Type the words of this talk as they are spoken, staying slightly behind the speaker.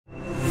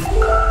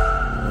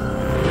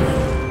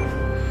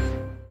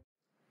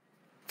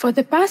For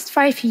the past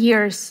 5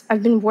 years,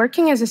 I've been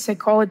working as a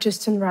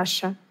psychologist in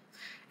Russia,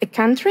 a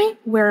country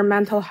where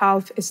mental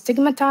health is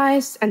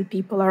stigmatized and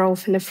people are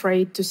often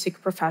afraid to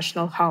seek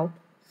professional help.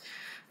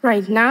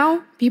 Right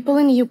now, people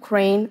in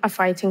Ukraine are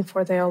fighting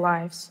for their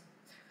lives.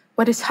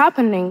 What is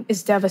happening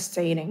is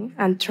devastating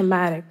and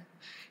traumatic,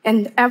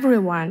 and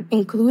everyone,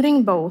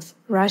 including both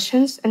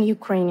Russians and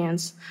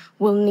Ukrainians,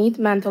 will need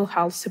mental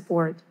health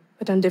support,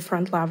 but on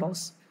different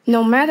levels.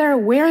 No matter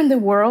where in the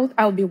world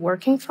I'll be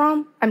working from,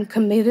 I'm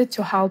committed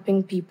to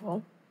helping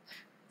people.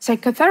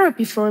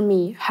 Psychotherapy for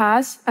me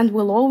has and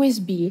will always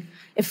be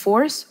a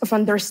force of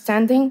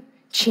understanding,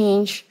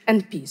 change,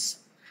 and peace.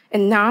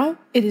 And now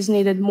it is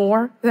needed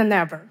more than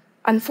ever.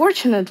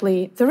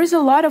 Unfortunately, there is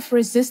a lot of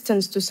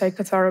resistance to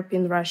psychotherapy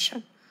in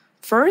Russia.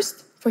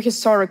 First, for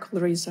historical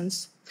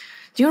reasons.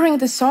 During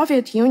the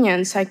Soviet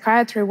Union,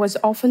 psychiatry was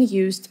often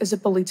used as a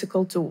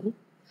political tool.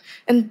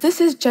 And this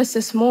is just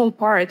a small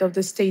part of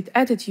the state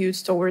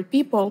attitudes toward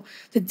people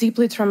that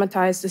deeply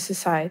traumatize the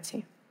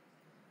society.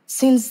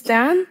 Since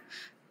then,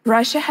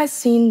 Russia has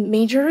seen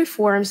major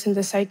reforms in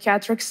the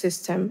psychiatric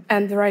system,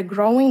 and there are a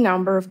growing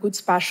number of good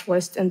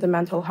specialists in the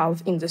mental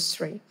health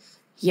industry.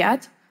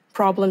 Yet,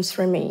 problems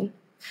remain.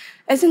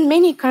 As in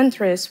many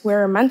countries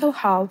where mental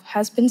health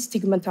has been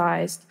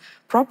stigmatized,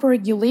 proper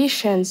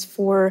regulations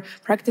for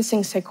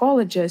practicing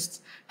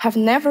psychologists have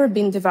never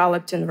been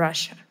developed in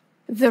Russia.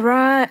 There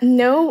are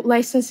no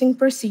licensing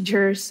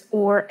procedures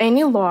or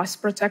any laws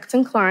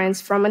protecting clients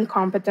from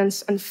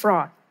incompetence and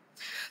fraud.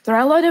 There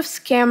are a lot of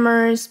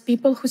scammers,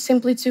 people who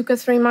simply took a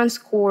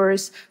 3-month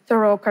course,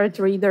 tarot card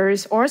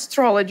readers, or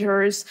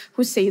astrologers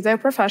who say they're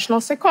professional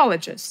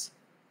psychologists.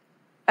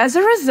 As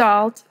a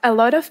result, a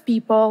lot of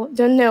people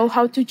don't know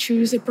how to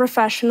choose a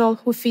professional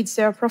who fits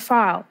their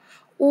profile,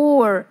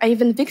 or are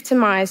even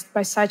victimized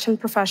by such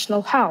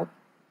unprofessional help.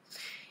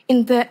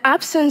 In the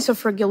absence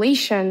of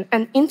regulation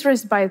and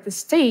interest by the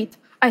state,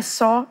 I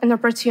saw an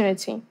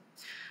opportunity.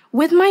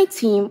 With my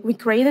team, we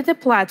created a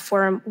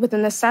platform with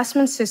an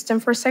assessment system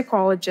for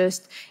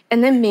psychologists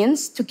and a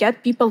means to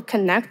get people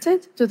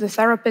connected to the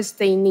therapists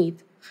they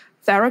need,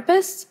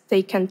 therapists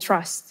they can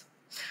trust.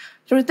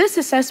 Through this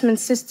assessment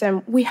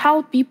system, we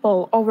help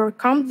people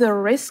overcome the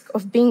risk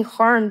of being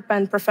harmed by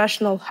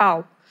unprofessional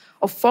help,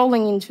 of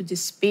falling into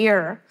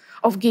despair,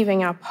 of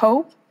giving up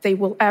hope they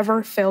will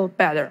ever feel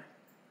better.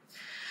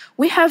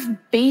 We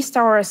have based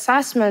our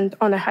assessment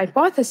on a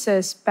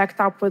hypothesis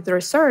backed up with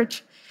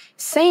research,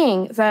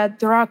 saying that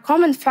there are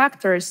common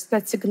factors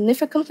that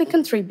significantly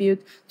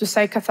contribute to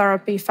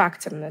psychotherapy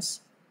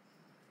effectiveness.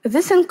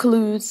 This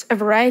includes a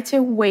variety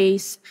of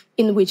ways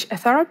in which a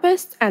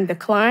therapist and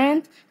the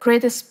client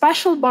create a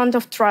special bond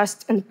of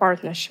trust and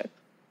partnership.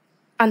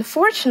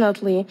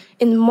 Unfortunately,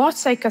 in most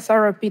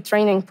psychotherapy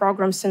training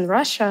programs in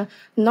Russia,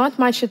 not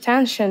much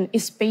attention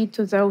is paid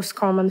to those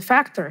common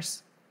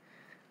factors.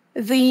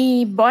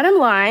 The bottom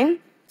line,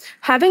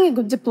 having a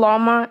good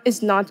diploma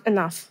is not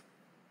enough.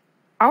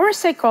 Our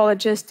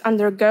psychologists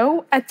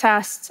undergo a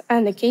test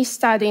and a case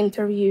study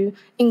interview,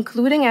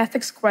 including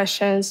ethics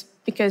questions,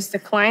 because the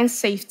client's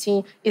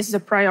safety is the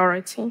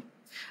priority.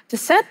 The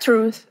sad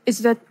truth is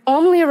that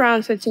only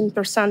around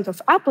 13%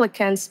 of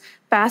applicants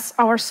pass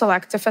our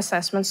selective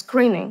assessment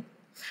screening.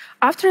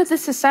 After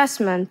this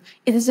assessment,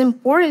 it is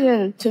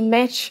important to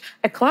match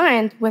a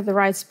client with the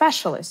right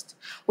specialist.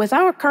 With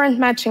our current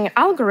matching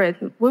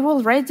algorithm, we will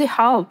already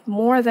help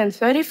more than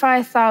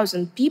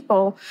 35,000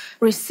 people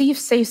receive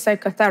safe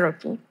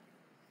psychotherapy.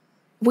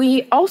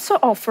 We also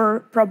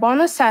offer pro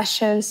bono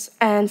sessions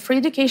and free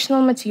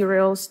educational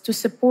materials to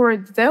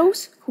support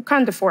those who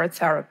can't afford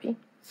therapy.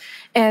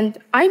 And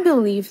I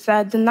believe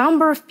that the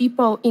number of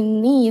people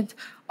in need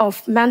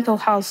of mental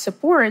health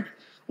support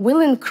will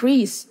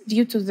increase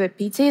due to the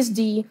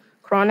PTSD,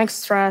 chronic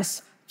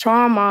stress,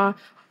 trauma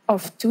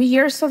of 2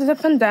 years of the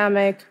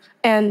pandemic,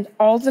 and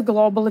all the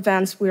global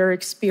events we are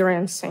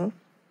experiencing.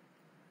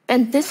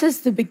 And this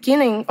is the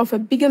beginning of a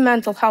bigger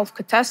mental health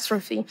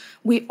catastrophe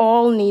we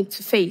all need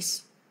to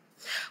face.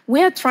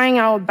 We are trying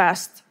our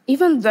best,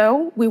 even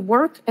though we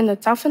work in a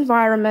tough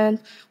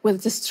environment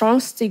with the strong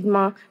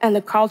stigma and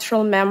the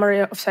cultural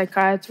memory of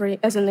psychiatry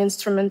as an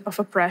instrument of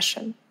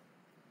oppression.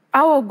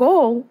 Our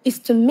goal is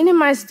to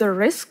minimize the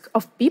risk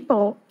of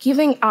people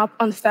giving up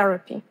on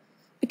therapy,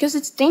 because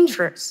it's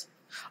dangerous.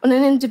 On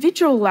an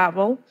individual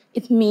level,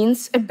 it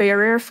means a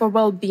barrier for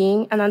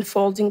well-being and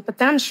unfolding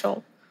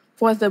potential.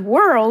 For the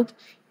world,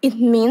 it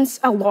means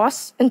a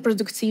loss in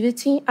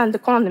productivity and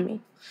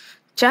economy.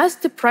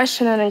 Just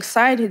depression and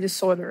anxiety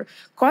disorder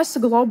cost the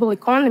global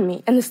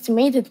economy an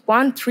estimated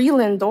 $1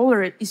 trillion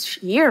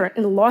each year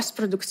in lost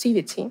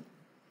productivity.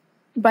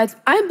 But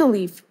I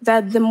believe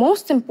that the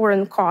most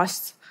important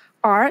costs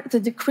are the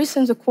decrease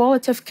in the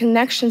quality of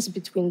connections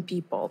between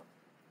people,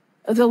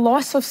 the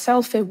loss of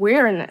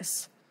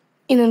self-awareness,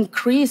 an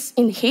increase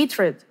in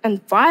hatred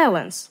and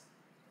violence.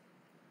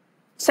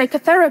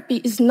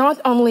 Psychotherapy is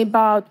not only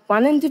about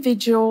one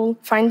individual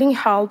finding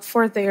help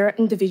for their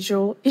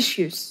individual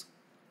issues.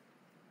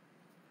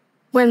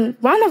 When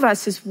one of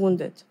us is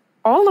wounded,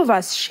 all of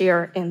us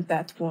share in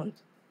that wound.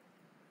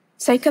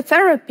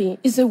 Psychotherapy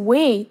is a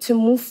way to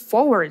move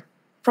forward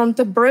from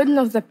the burden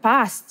of the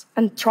past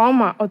and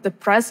trauma of the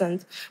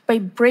present by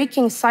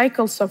breaking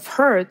cycles of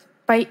hurt,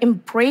 by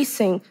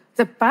embracing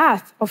the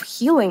path of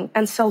healing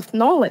and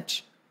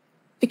self-knowledge.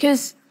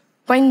 Because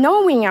by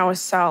knowing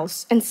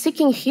ourselves and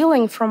seeking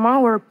healing from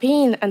our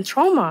pain and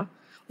trauma,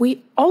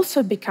 we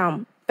also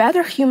become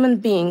better human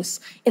beings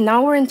in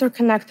our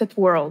interconnected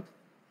world,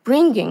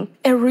 bringing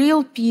a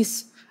real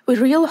peace, a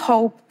real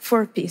hope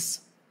for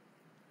peace.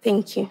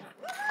 Thank you.